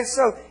 and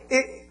so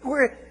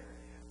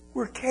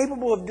we're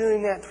capable of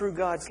doing that through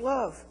God's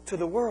love to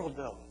the world,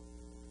 though.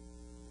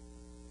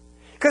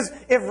 Because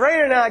if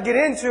Ray and I get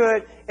into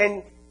it,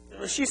 and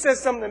she says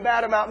something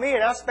bad about me,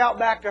 and I spout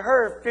back to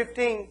her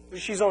 15,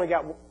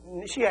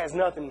 she has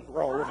nothing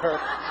wrong with her.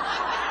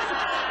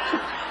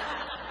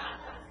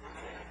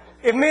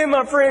 If me and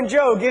my friend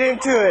Joe get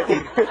into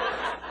it.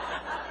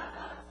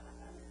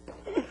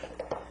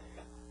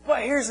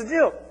 But here's the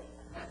deal.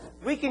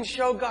 We can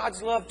show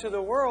God's love to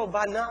the world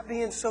by not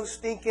being so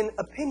stinking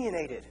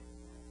opinionated.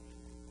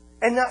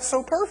 And not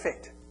so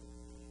perfect.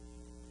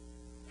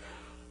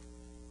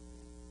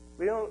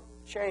 We don't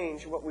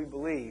change what we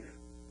believe,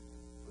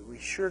 but we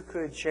sure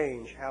could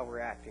change how we're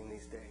acting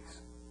these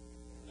days.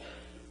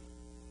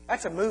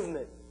 That's a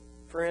movement,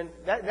 friend.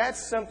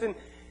 That's something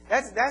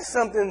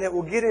that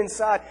will get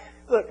inside.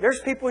 Look,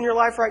 there's people in your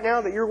life right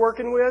now that you're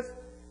working with,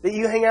 that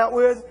you hang out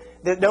with,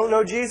 that don't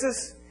know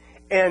Jesus.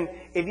 And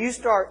if you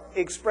start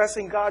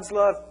expressing God's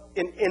love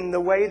in the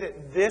way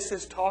that this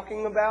is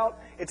talking about,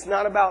 it's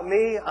not about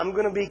me, I'm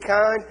going to be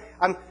kind,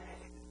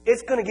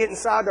 it's going to get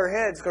inside their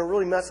head, it's going to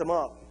really mess them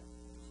up.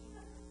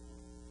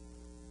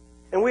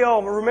 And we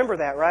all remember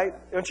that, right?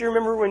 Don't you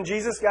remember when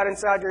Jesus got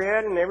inside your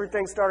head and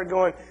everything started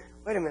going,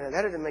 wait a minute,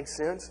 that doesn't make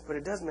sense, but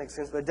it does make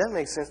sense, but it doesn't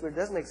make sense, but it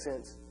does make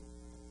sense.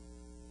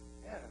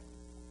 Yeah.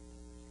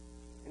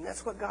 And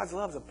that's what God's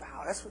love is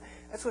about.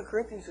 That's what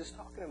Corinthians is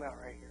talking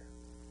about right here.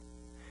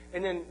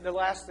 And then the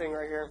last thing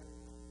right here,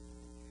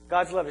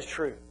 God's love is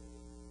true.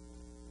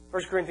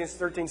 1 Corinthians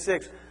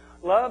 13:6.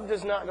 Love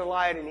does not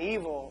delight in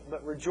evil,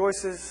 but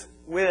rejoices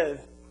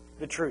with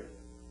the truth.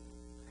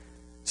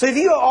 So if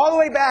you go all the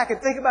way back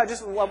and think about,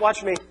 just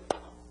watch me.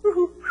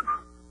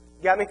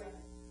 Got me?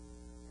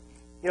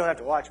 You don't have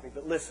to watch me,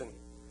 but listen.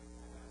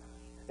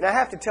 And I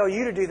have to tell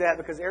you to do that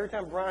because every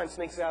time Brian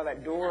sneaks out of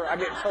that door, I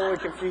get totally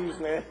confused,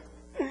 man.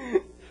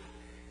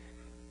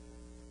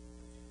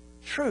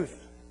 Truth.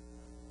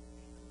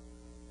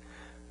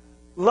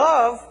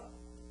 Love,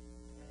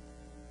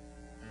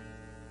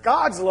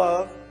 God's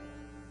love,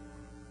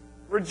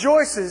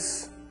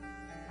 rejoices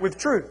with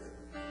truth.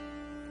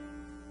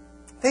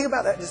 Think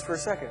about that just for a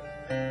second.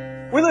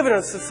 We live in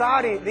a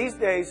society these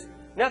days,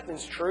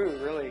 nothing's true,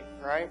 really,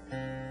 right?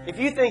 If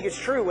you think it's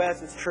true,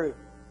 Wes, it's true.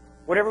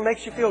 Whatever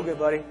makes you feel good,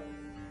 buddy.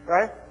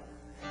 Right?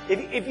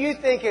 If you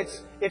think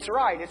it's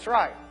right, it's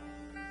right.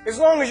 As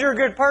long as you're a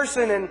good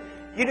person and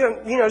you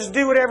don't, just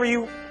do whatever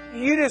you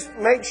just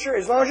make sure,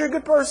 as long as you're a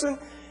good person,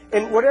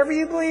 and whatever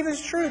you believe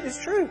is truth, is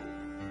true.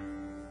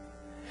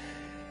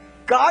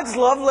 God's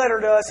love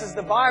letter to us is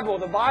the Bible.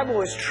 The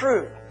Bible is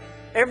true.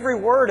 Every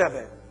word of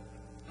it.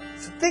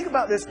 So think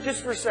about this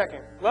just for a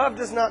second. Love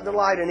does not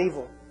delight in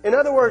evil. In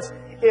other words,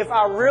 if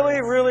I really,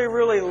 really,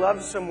 really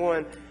love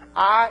someone,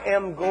 I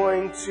am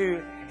going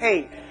to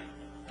hate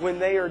when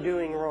they are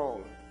doing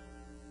wrong.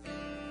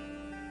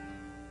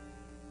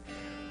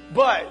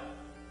 But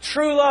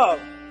true love,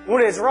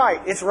 when it's right,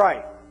 it's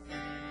right.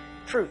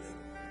 Truth.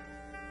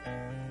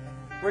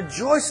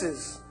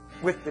 Rejoices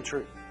with the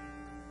truth.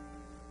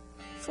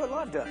 That's what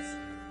love does.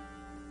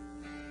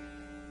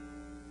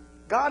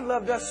 God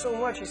loved us so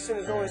much, He sent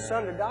His only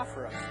Son to die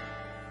for us.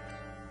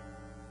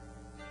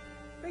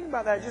 Think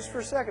about that just for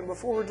a second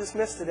before we're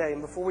dismissed today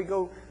and before we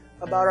go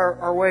about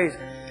our ways.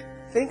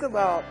 Think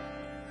about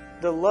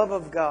the love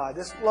of God,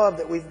 this love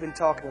that we've been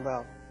talking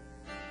about.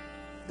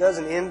 It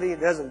doesn't envy,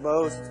 it doesn't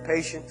boast, it's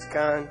patient, it's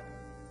kind.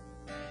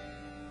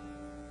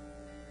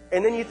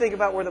 And then you think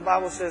about where the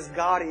Bible says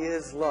God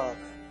is love.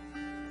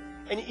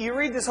 And you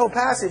read this whole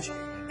passage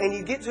and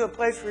you get to a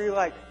place where you're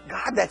like,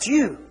 God, that's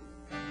you.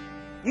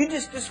 You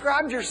just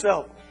described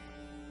yourself.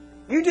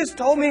 You just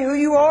told me who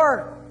you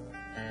are.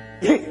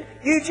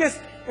 You just,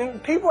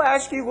 and people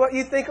ask you what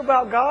you think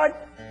about God,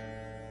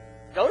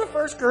 go to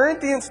 1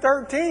 Corinthians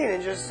 13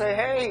 and just say,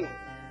 hey,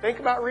 think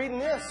about reading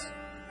this.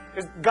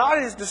 Because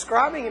God is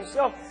describing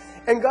Himself.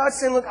 And God's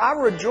saying, look, I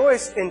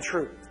rejoice in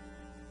truth.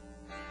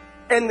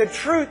 And the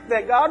truth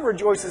that God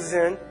rejoices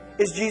in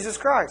is Jesus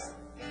Christ.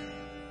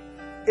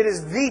 It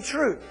is the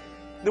truth.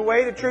 The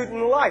way, the truth,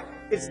 and the life.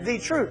 It's the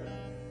truth.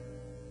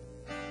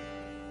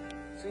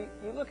 See,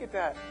 you look at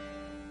that.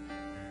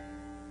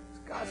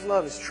 God's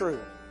love is true.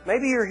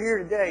 Maybe you're here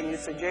today and you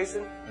say,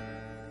 Jason,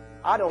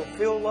 I don't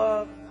feel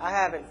love. I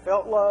haven't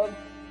felt love.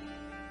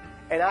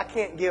 And I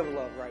can't give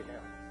love right now.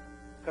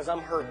 Because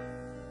I'm hurt.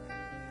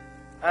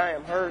 I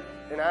am hurt.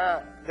 And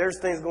there's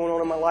things going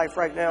on in my life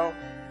right now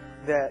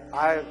that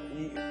I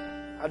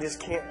just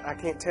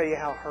can't tell you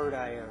how hurt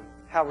I am.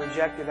 How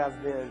rejected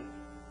I've been.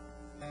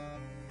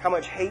 How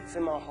much hate's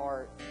in my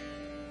heart.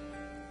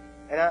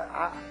 And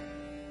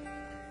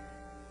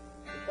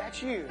if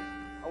that's you,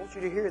 I want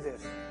you to hear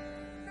this.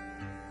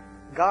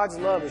 God's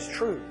love is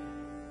true.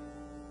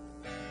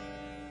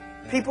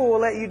 People will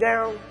let you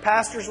down.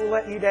 Pastors will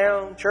let you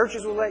down.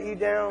 Churches will let you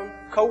down.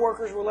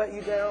 Co-workers will let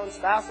you down.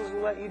 Spouses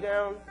will let you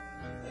down.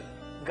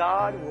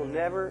 God will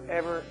never,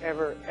 ever,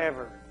 ever,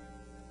 ever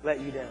let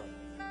you down.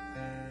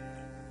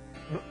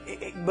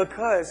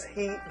 Because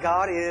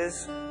God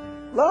is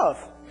love.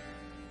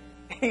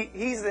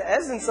 He's the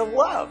essence of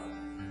love.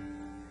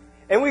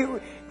 And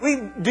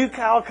we do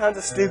all kinds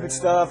of stupid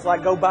stuff,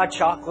 like go buy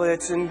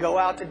chocolates and go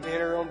out to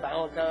dinner on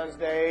Valentine's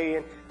Day.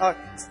 And,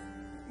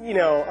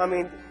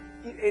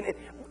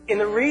 and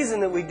the reason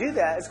that we do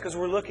that is because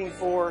we're looking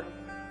for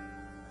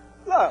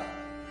love.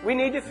 We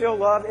need to feel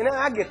love, and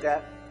I get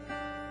that.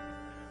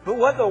 But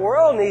what the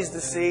world needs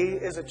to see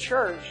is a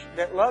church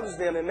that loves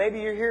them. And maybe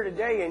you're here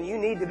today and you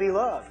need to be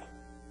loved.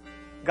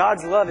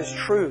 God's love is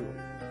true.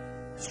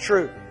 It's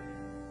true.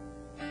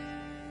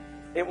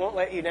 It won't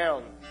let you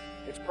down.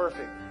 It's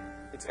perfect.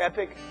 It's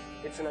epic.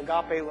 It's an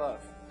agape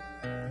love.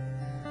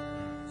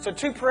 So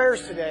 2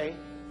 prayers today.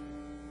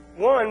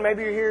 One,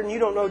 maybe you're here and you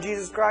don't know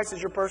Jesus Christ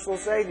as your personal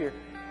Savior.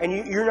 And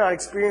you're not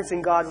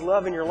experiencing God's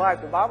love in your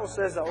life. The Bible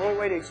says the only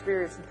way to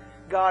experience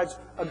God's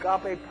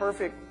agape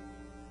perfect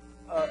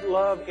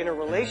love in a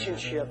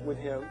relationship with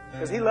Him,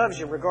 because He loves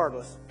you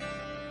regardless,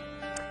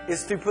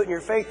 is through putting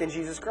your faith in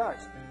Jesus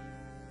Christ.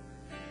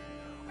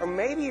 Or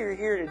maybe you're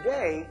here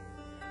today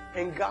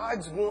and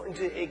God's wanting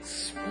to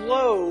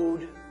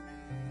explode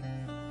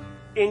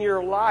in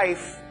your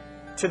life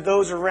to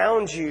those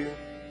around you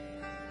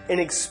and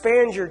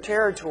expand your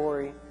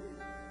territory.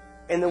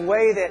 And the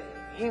way that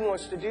He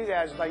wants to do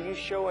that is by you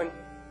showing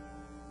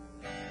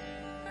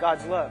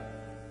God's love.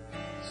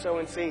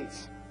 Sowing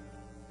seeds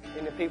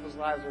into people's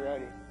lives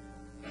around you.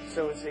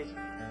 Sowing seeds.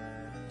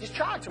 Just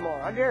try it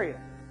tomorrow. I dare you.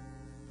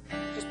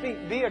 Just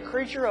be a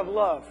creature of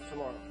love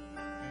tomorrow.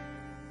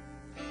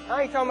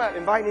 I ain't talking about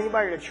inviting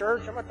anybody to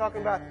church. I'm just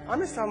talking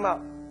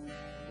about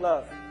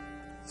love.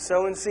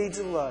 Sowing seeds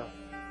of love.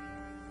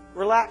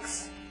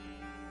 Relax.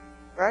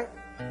 Right?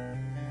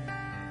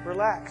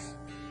 Relax.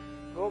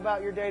 Go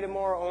about your day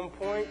tomorrow on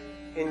point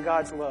in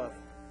God's love.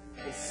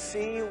 And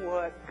see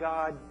what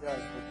God does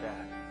with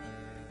that.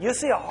 You'll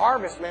see a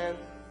harvest, man.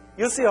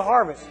 You'll see a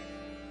harvest.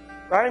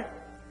 Right?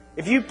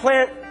 If you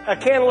plant a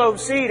cantaloupe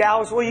seed,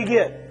 Alex, what do you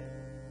get?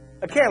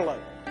 A cantaloupe.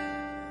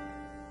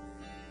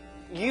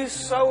 You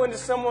sow into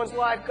someone's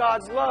life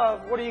God's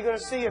love, what are you going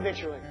to see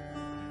eventually?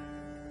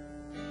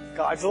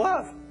 God's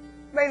love.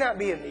 May not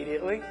be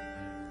immediately.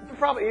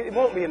 Probably it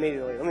won't be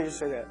immediately. Let me just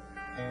say that.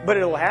 But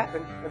it'll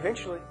happen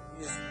eventually.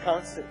 Just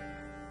constant.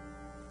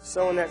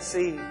 Sowing that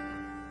seed.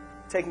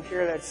 Taking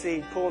care of that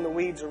seed. Pulling the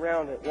weeds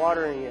around it.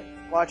 Watering it.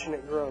 Watching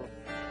it grow.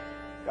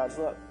 God's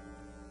love.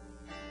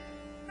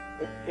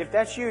 If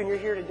that's you and you're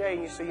here today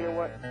and you say, you know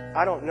what?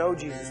 I don't know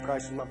Jesus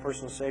Christ as my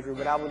personal Savior,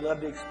 but I would love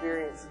to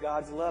experience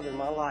God's love in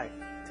my life.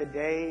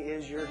 Today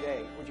is your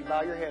day. Would you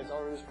bow your heads all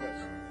over this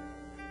place?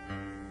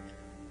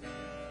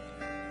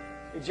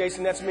 Hey,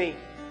 Jason, that's me.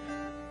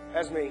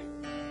 That's me.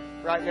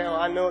 Right now,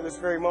 I know at this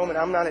very moment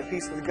I'm not at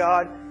peace with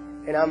God,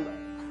 and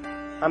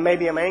I'm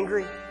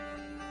angry.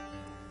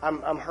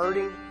 I'm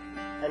hurting,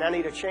 and I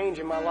need a change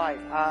in my life.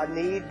 I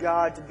need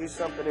God to do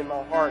something in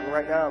my heart, and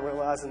right now I'm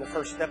realizing the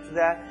first step to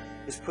that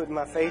is putting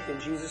my faith in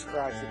Jesus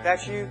Christ. If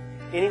that's you,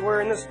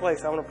 anywhere in this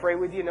place, I want to pray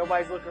with you.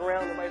 Nobody's looking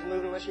around. Nobody's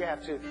moving unless you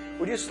have to.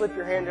 Would you just slip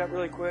your hand up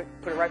really quick?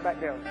 Put it right back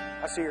down.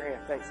 I see your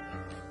hand. Thanks.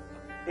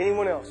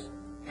 Anyone else?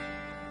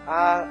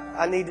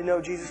 I need to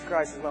know Jesus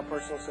Christ as my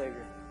personal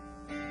Savior.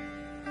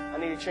 I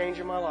need a change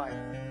in my life.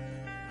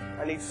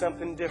 I need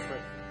something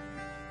different.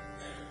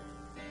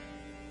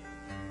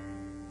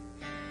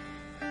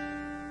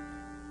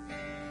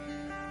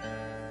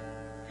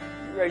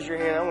 You raise your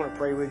hand. I want to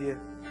pray with you.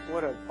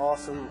 What an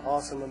awesome,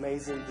 awesome,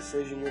 amazing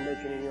decision you're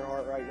making in your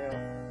heart right now.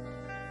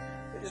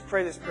 Just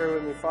pray this prayer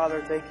with me.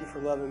 Father, thank you for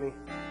loving me.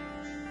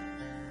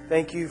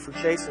 Thank you for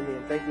chasing me,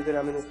 and thank you that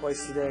I'm in this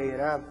place today.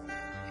 And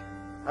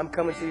I'm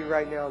coming to you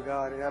right now,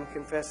 God, and I'm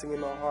confessing in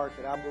my heart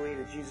that I believe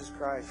that Jesus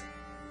Christ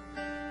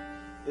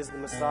is the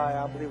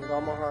Messiah. I believe with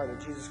all my heart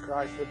that Jesus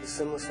Christ lived a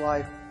sinless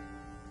life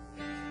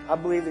I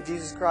believe that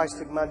Jesus Christ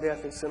took my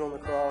death and sin on the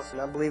cross,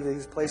 and I believe that He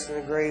was placed in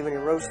a grave and He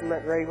rose from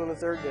that grave on the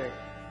third day.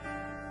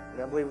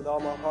 And I believe with all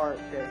my heart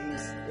that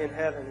He's in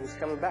heaven. He's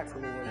coming back for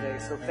me one day.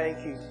 So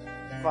thank you,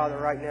 Father,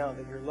 right now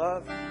that your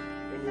love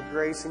and your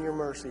grace and your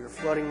mercy are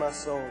flooding my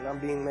soul, and I'm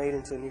being made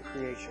into a new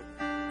creation.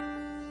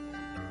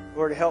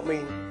 Lord, help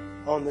me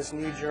on this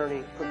new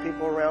journey. Put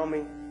people around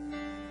me,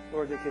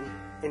 Lord, that can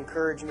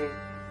encourage me.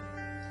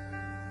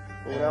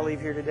 And when I leave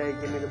here today,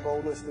 give me the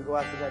boldness to go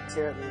out to that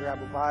tent and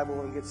grab a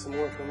Bible and get some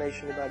more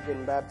information about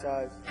getting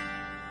baptized.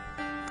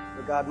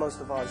 But God,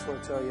 most of all, I just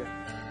want to tell you,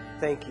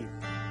 thank you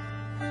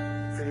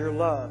for your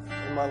love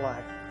in my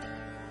life.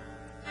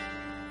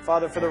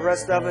 Father, for the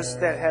rest of us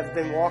that have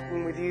been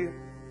walking with you,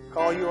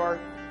 call you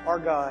our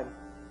God,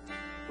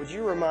 would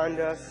you remind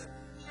us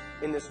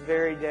in this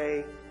very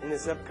day, in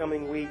this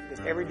upcoming week,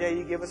 that every day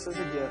you give us as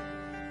a gift.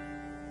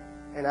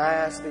 And I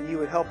ask that you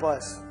would help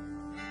us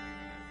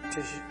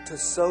to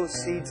sow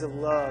seeds of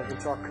love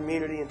into our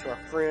community, into our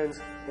friends,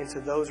 into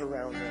those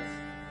around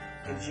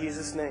us. In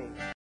Jesus' name.